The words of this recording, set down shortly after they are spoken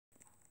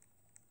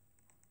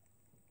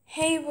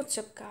Hey, what's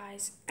up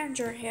guys?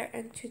 Andrew here,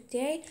 and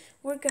today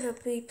we're gonna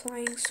be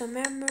playing some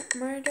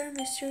Murder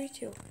Mystery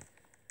 2.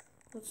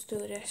 Let's do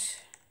this.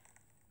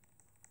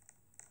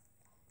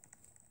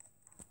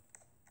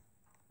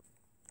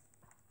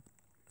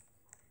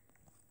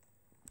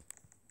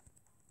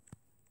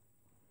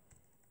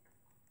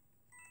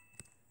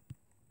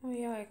 Oh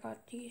yeah, I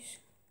got these.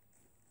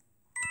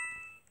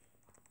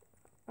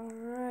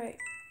 Alright.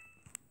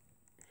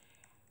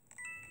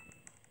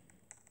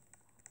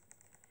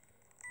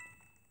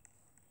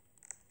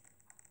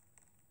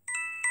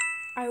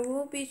 I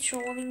will be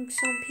trolling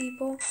some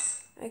people,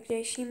 like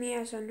they see me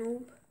as a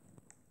noob.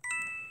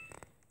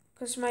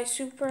 Because my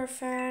super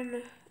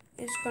fan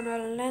is gonna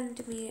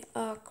lend me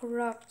a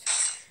corrupt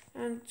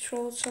and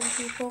troll some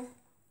people.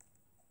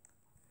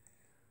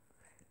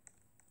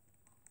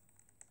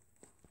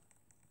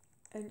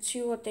 And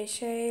see what they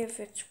say, if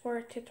it's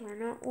worth it or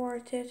not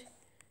worth it.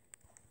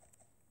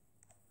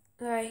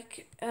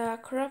 Like,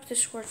 corrupt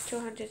is worth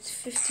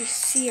 250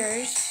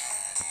 seers.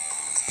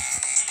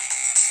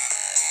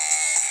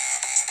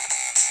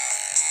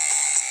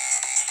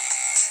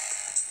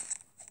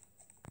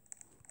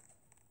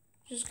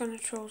 Just gonna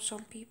troll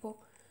some people.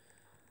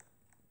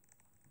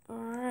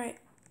 Alright.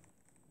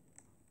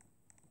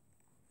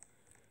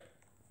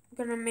 I'm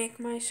gonna make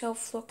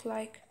myself look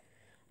like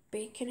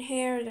bacon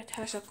hair that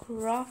has a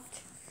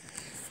corrupt.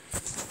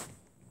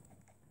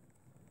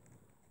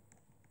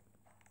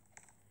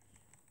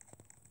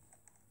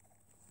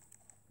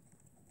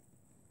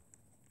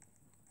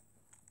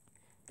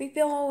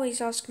 People always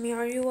ask me,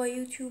 are you a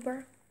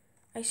YouTuber?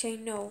 I say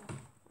no,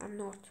 I'm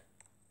not.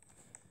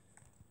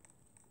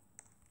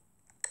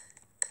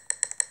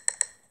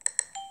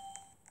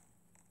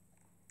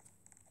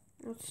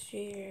 Let's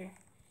see here.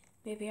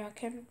 Maybe I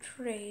can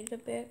trade a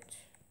bit.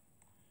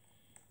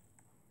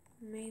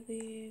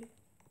 Maybe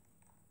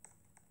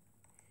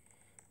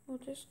we'll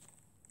just...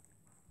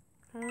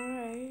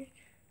 Alright.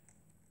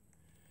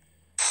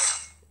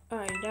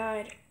 I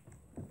died.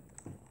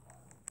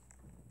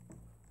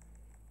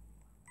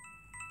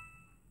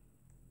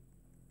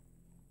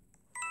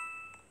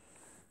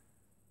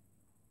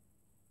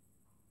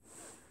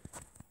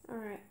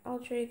 Alright, I'll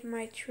trade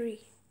my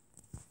tree.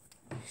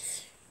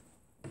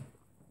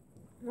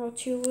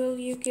 What will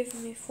you give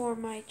me for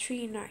my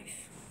tree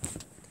knife?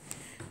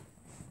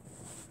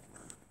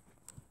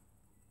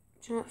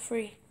 It's not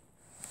free.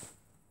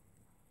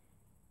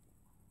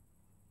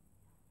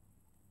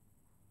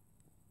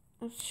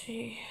 Let's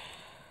see.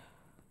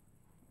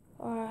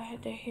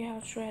 He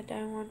has red.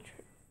 I want.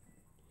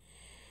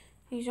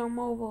 He's on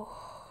mobile.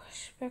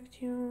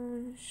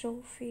 Spectrum,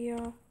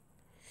 Sophia.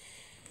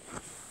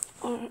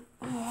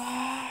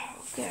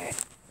 Okay.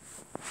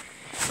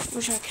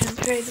 Wish I can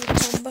trade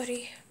with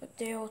somebody, but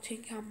they all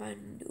think I'm a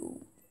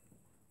noob.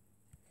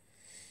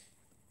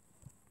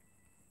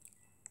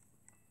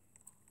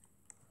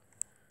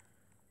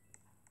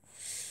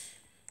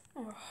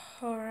 Oh,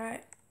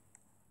 alright.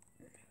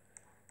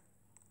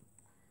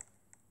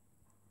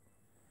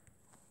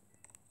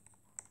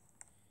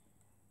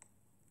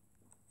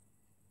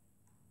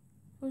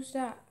 Who's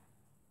that?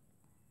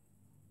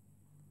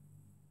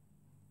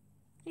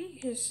 I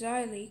think it's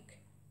Zyleek.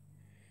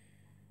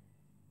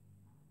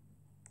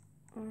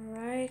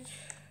 Alright.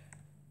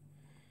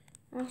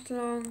 Not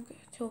long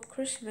till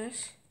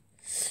Christmas.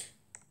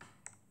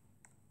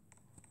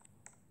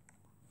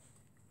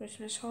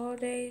 Christmas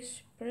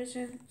holidays,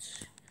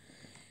 presents.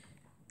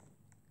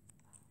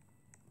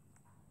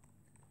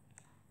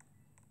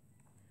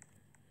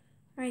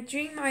 My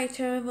dream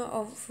item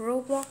of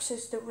Roblox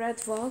is the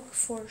Red Vogue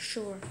for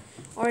sure,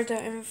 or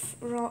the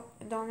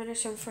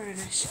Dominus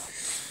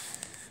Infernus.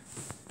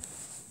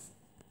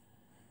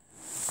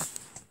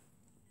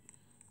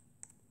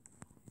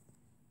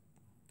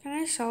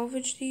 Can I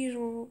salvage these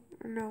or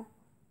no?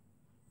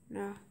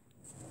 No.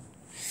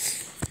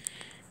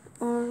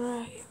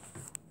 Alright.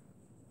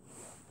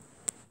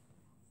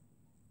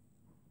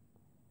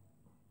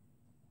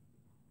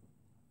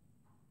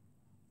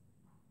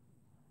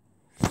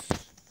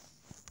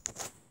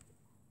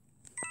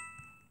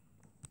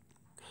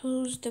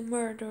 Who's the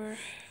murderer?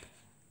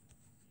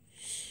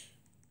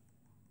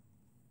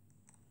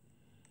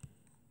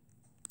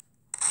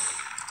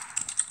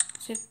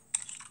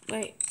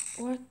 Wait,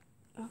 what?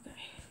 Okay.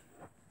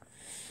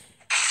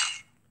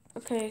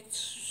 Okay, it's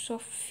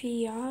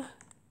Sophia.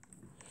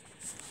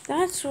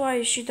 That's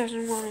why she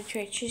doesn't want to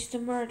trade. She's the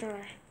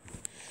murderer.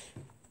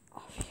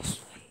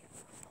 Obviously.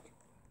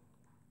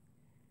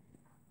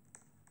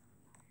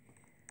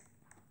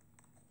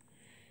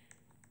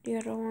 The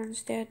other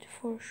one's dead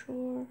for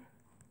sure.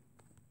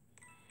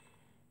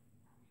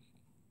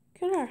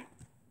 Kill her.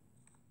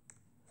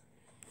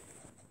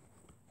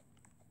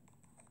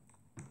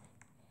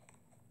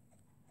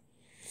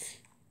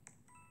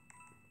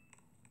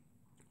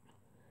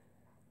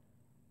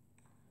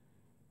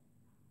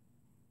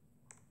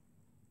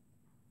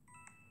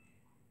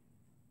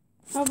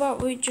 How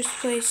about we just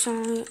play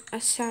some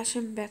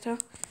Assassin Beta?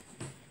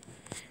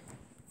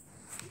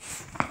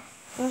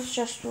 Let's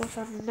just with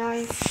a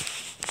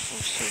knife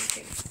or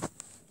something.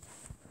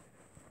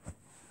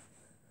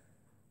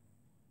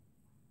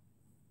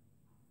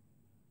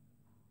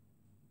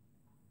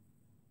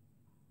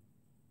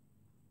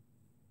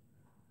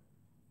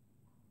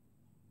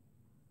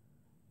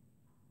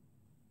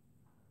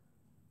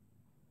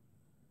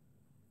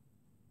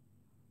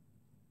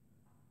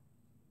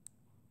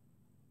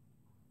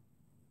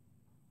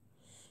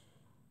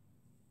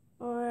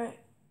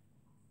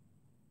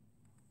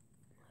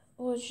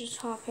 let's just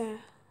hop in.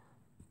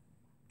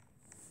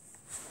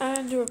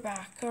 And we're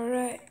back,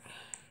 alright.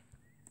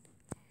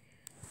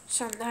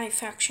 Some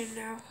knife action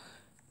now.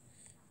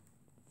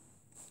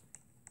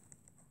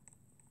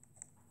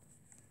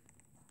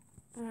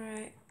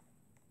 Alright.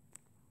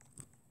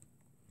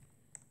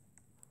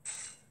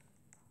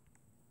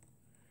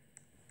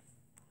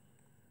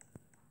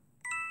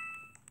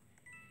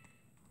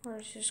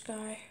 Where's this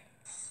guy?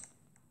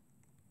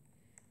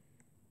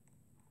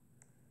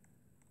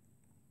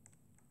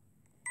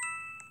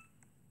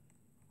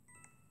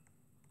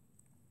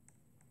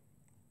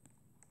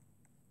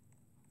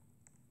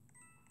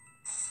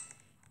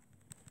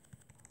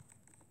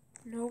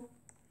 Nope.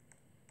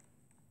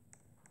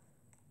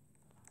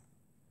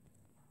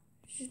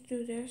 Just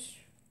do this.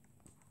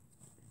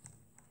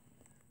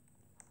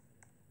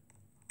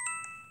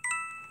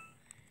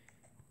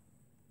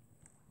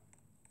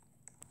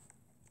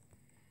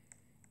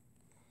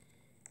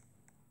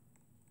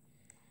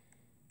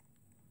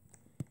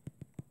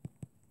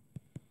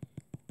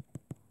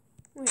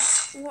 Wait,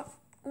 what?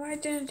 Why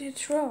didn't it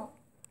throw?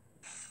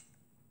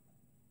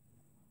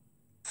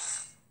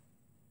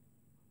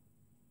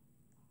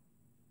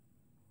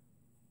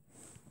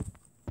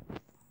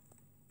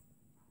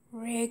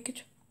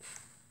 Rigged.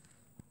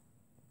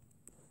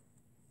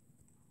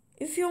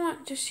 If you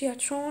want to see a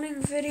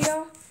trolling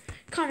video,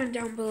 comment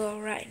down below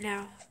right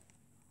now.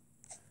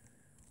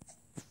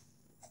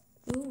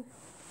 Ooh,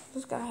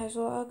 this guy has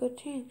a lot of good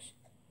things.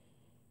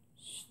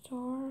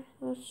 Star,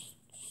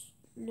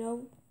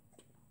 no.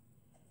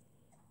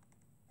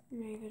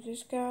 Maybe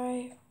this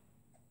guy.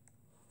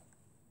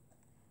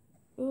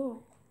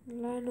 Ooh,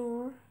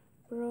 Lenore,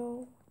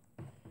 bro.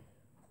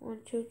 1,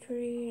 2,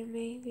 3, and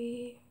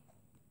maybe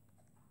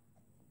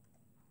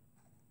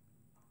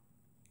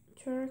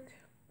Turk.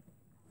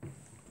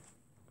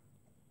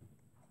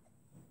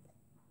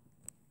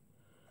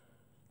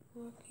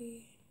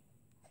 Lucky.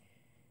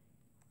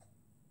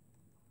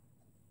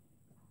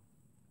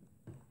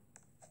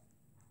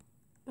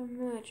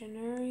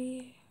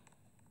 Imaginary.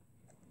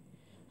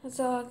 That's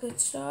all good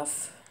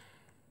stuff.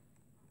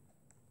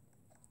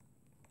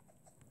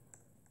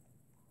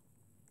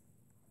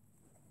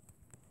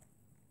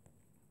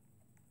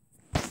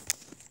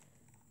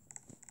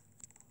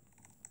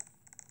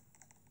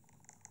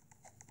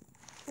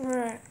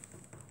 Alright.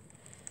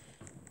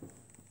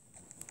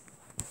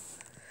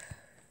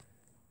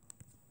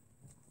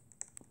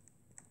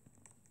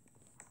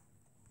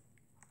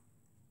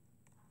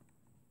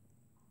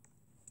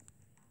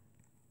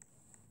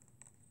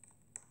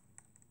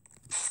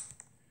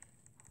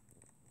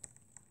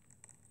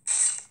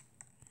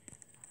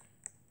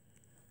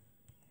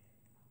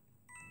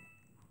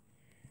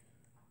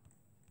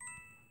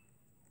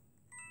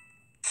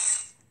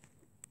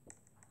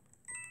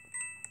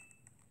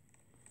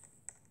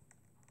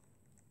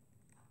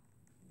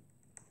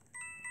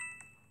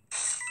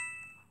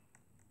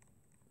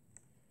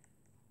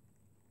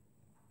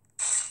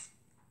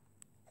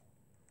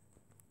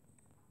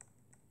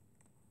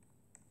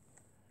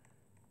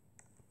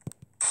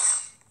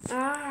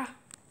 Ah,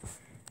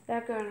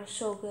 that gun is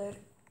so good.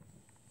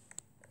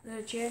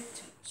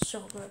 Legit,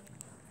 so good.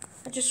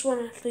 I just want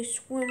to at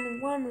least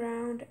win one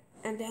round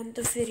and end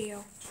the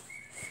video.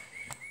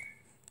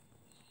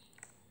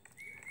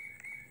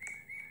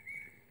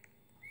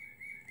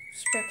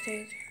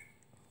 Spectate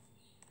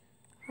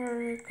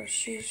her because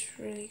she's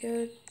really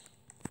good.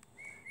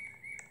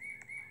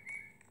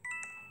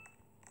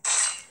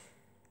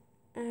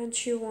 And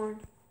she won.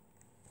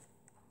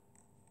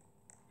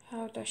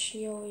 How does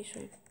she always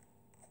win?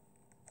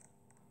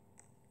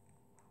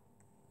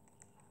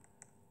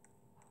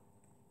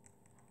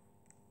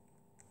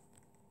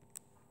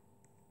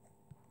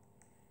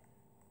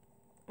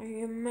 I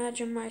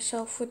imagine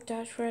myself with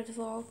that red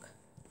Valk,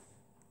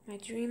 my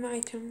dream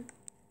item.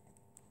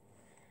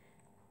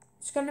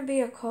 It's gonna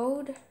be a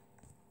code,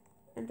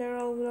 and they're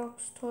all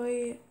Roblox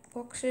toy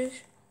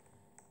boxes.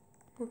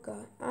 Oh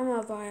god, I'm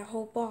gonna buy a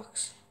whole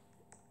box.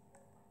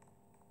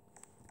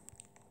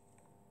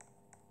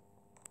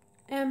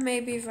 And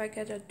maybe if I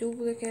get a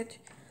duplicate,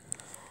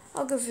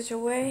 I'll give it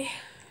away.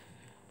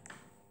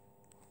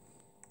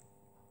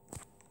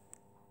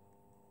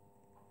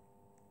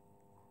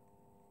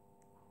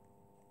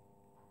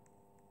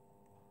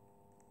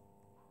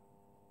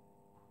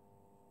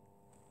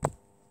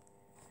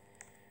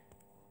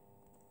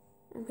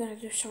 I'm gonna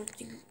do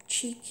something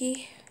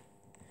cheeky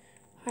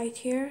right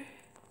here.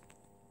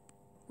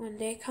 When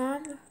they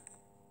come,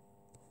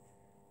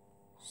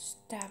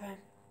 stab him.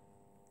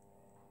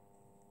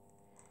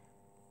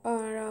 Oh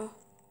no.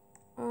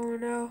 Oh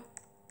no.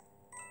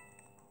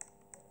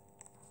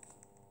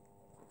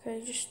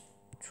 Okay, just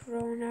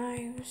throw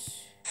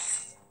knives.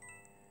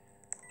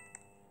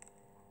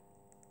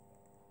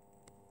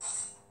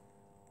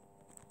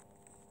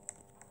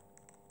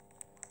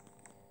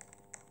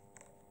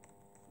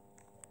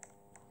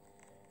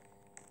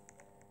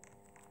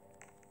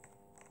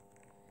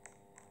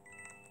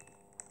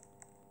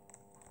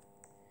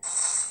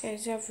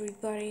 Guys,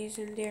 everybody's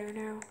in there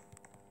now.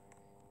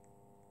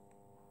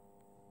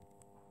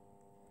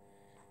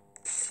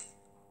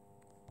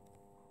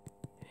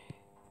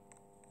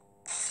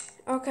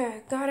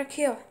 Okay, got a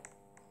kill.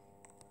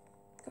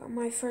 Got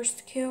my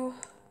first kill.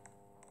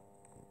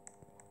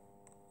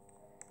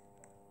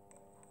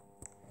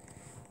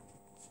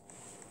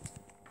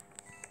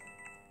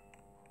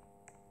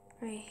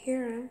 I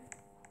hear him.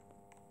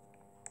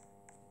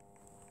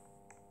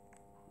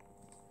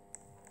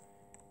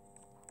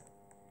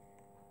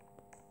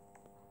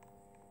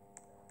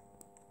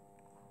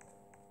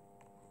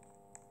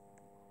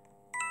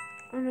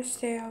 I'm gonna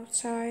stay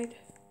outside.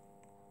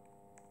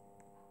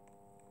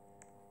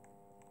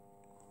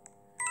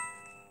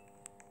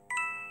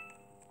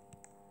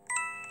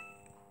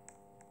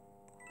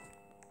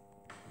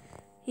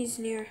 He's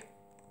near.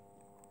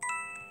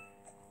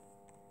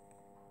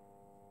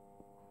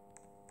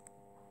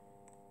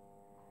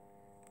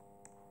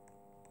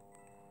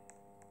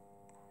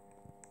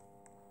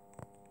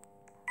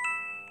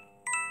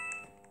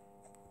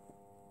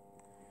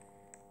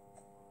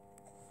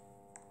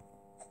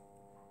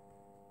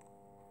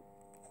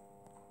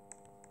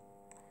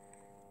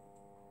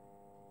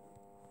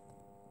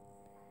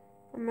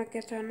 I'm gonna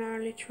get an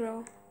early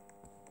throw.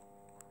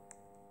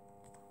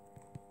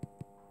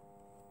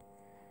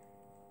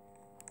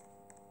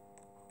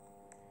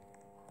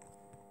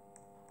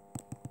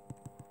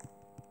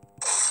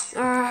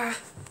 Ah!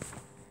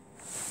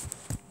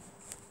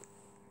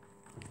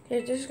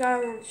 Okay, this guy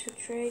wants to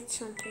trade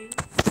something.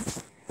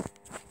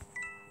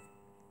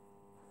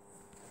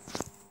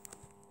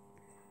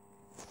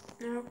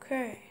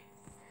 Okay.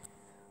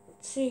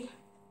 Let's see.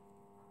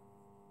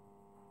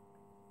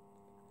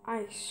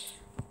 Ice.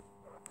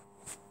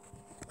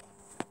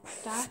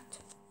 That.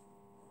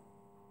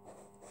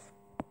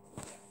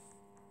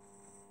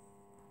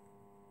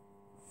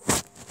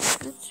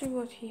 Let's see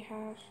what he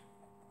has.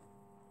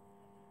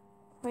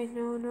 Wait,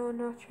 no,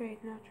 not trade.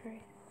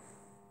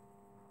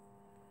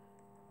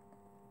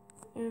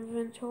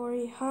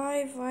 Inventory,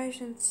 high, vice,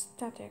 and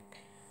static.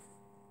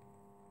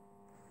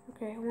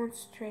 Okay, who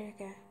wants to trade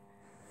again?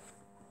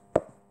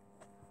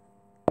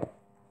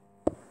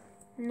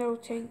 No,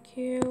 thank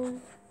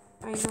you.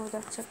 I know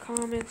that's a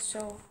comment,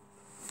 so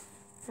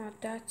not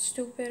that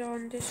stupid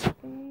on this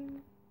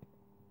game.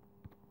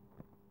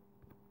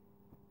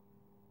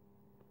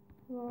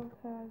 Log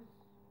has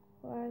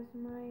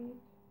plasmite,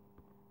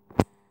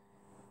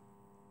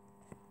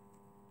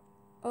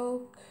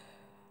 oak.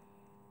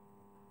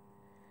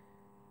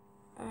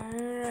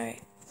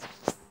 Alright.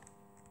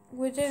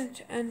 We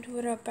didn't end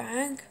with a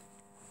bang,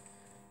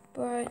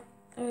 but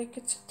like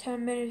it's a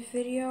 10-minute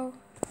video.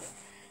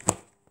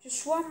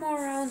 Just one more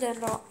round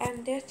and I'll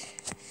end it.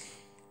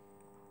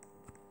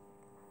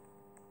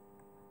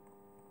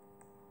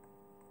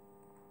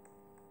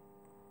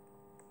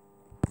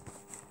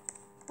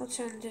 Let's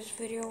end this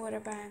video with a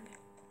bang.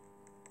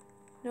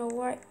 No,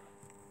 why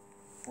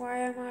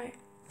am I?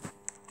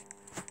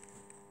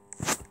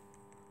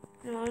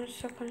 No, I'm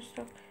stuck.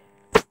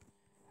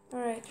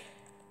 Alright.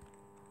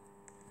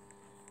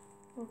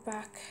 We're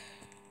back.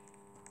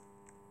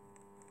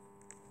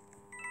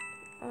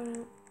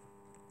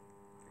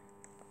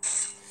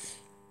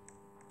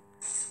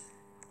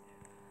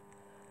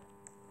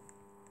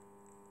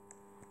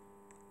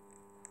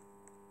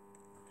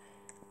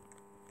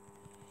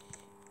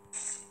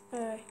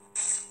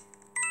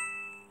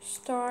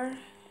 Star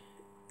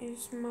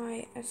is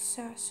my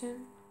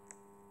assassin.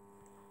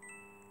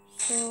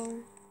 So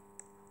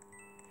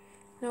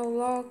now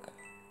log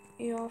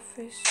the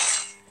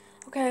office.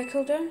 Okay, I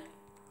killed him.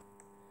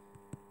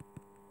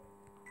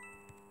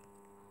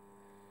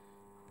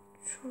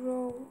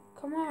 Troll,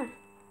 come on.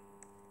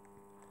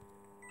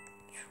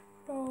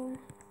 Troll.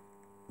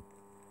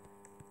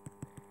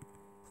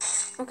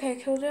 Okay, I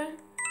killed him.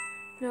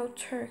 Now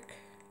Turk.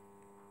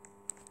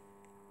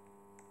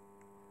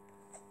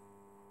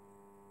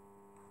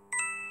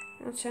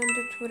 Let's end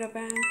it with a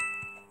bang.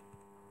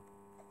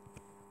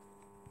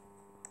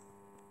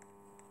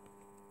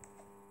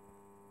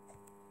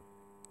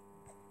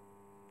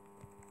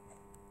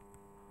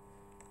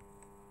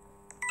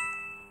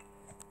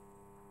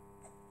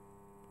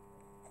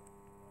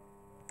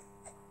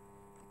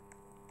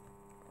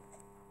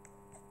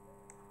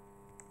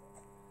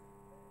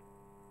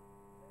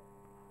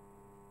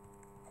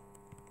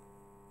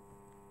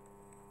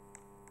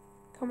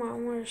 Come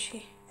on, where is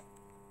she?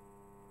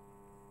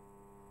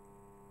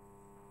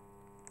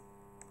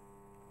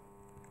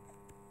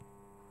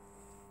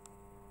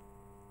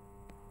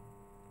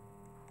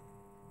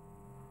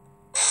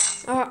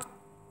 Ah,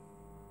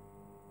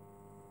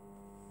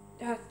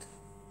 that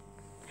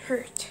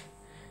hurt.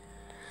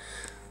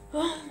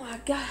 Oh my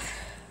god.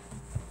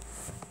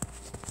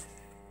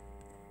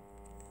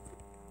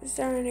 Is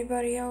there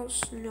anybody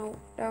else? No,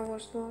 that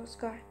was the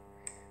last guy.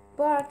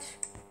 But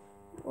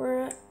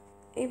we're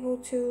able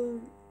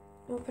to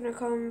open a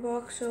comment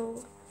box,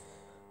 so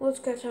let's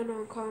get an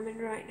uncommon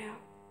right now.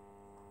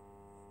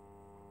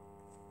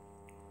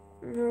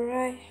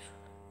 Alright.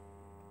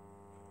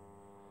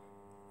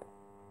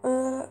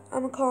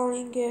 I'm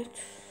calling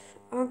it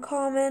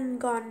uncommon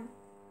gun.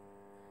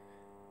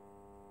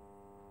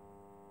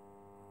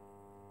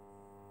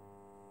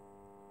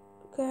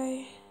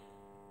 Okay.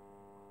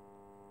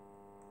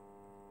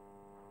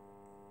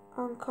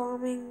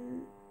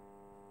 uncommon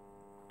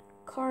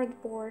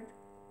cardboard.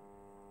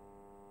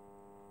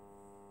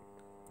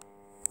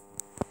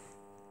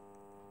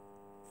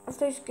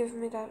 Please give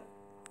me that.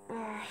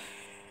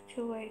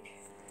 Too late.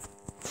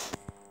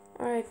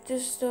 Alright,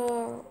 this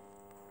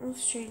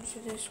let's change to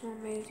this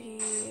one. Maybe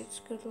it's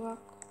good luck.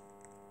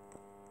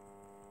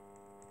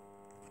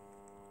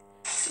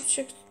 Let's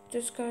check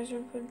this guy's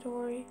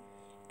inventory.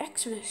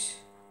 Xmas.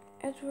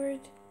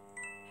 Edward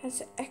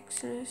has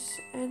Xmas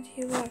and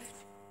he left.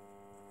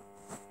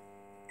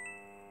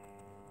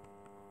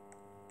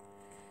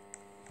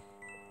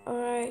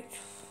 Alright,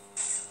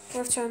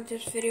 let's end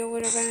this video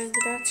with a bang.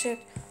 That's it.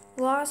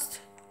 Lost.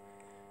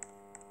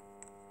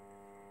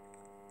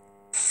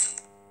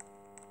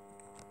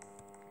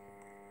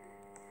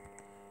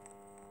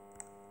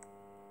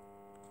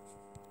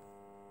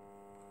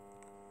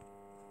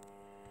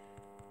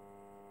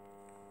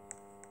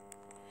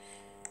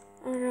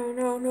 Oh no,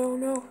 no, no,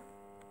 no.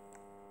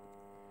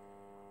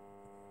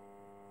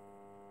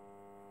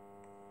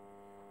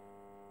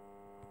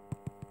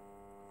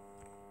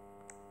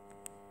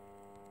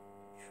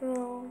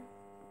 Throw.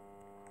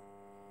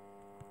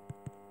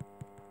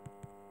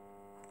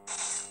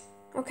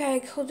 Okay, I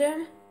killed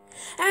him.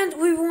 And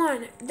we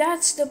won.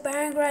 That's the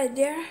bang right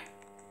there.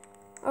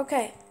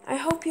 Okay, I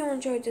hope you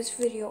enjoyed this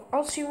video.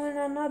 I'll see you in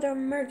another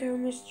murder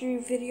mystery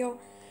video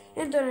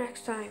in the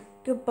next time.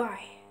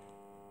 Goodbye.